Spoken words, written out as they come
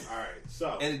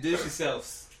So, introduce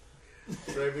yourselves.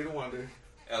 Baby the Wonder.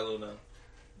 Hello, no.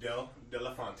 Del De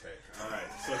La Fonte. All right,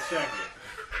 so check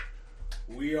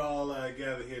it. We all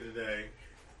gathered here today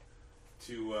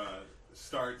to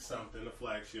start something, a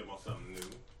flagship on something new.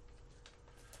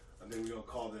 I think we're going to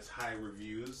call this High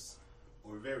Reviews,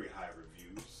 or Very High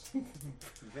Reviews.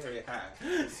 Very high.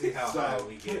 Let's see how high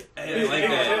we get. Hey, I like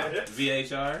that.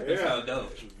 VHR? That's how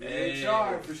dope.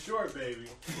 VHR for sure, baby.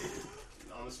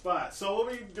 On the spot. So what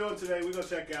we're doing today, we're going to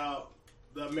check out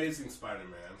The Amazing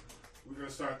Spider-Man. We're going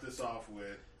to start this off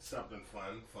with something funny.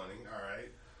 All right.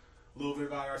 A little bit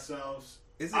about ourselves.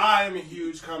 I am a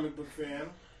huge comic book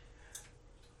fan.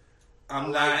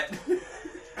 I'm not.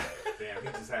 Damn,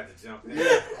 he just had to jump in.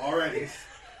 Yeah, already.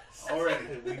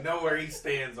 We know where he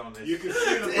stands on this. You can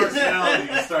see the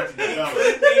personality start to develop.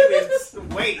 Even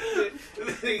wait.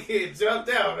 He jumped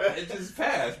out. It just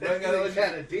passed, bro. I gotta look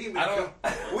kind of demon. I don't.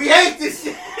 We hate this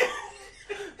shit.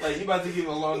 Like, you about to give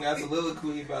a long ass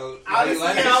soliloquy about. Honestly,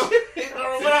 like, I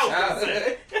don't know.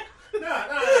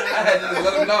 I had to just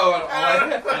let him know.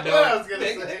 I know what I was gonna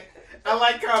say. I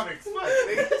like comics.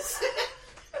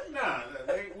 Nah,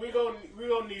 we gonna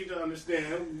need to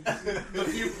understand the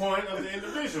viewpoint of the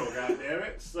individual.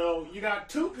 Goddammit! So you got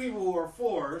two people who are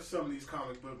for some of these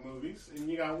comic book movies, and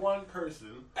you got one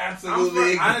person.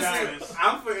 Absolutely. Honestly,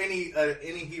 I'm for any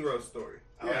hero story.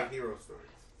 I like hero stories.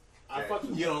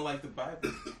 You don't like the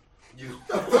Bible?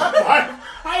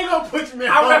 How you gonna put me?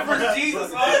 I reference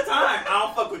Jesus all the time. I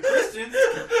don't fuck with Christians. I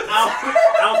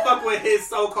don't fuck with his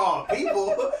so-called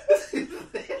people.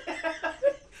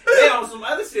 They on some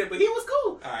other shit, but he was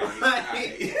cool. All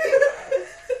right.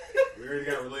 We already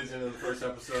got religion in the first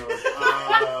episode.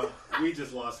 We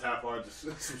just lost half our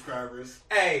subscribers.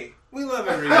 Hey, We love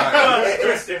everybody.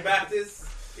 Christian Baptist.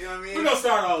 You know what I mean? We're gonna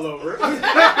start all over.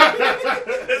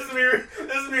 This is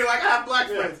me like I have black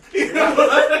friends.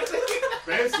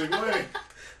 Basically.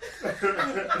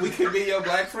 We could be your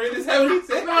black friend, is that what he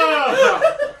said? No.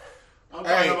 I'm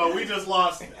talking about we just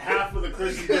lost half of the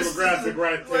Christian demographic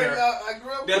right there. I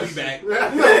grew up. They'll be back.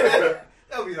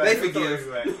 They'll be back. They forgive.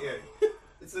 Yeah.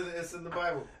 It's in the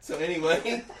Bible. So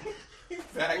anyway,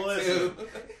 back to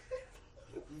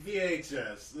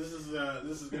VHS. This is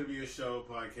going to be a show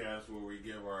podcast where we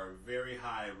give our very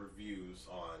high reviews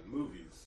on movies.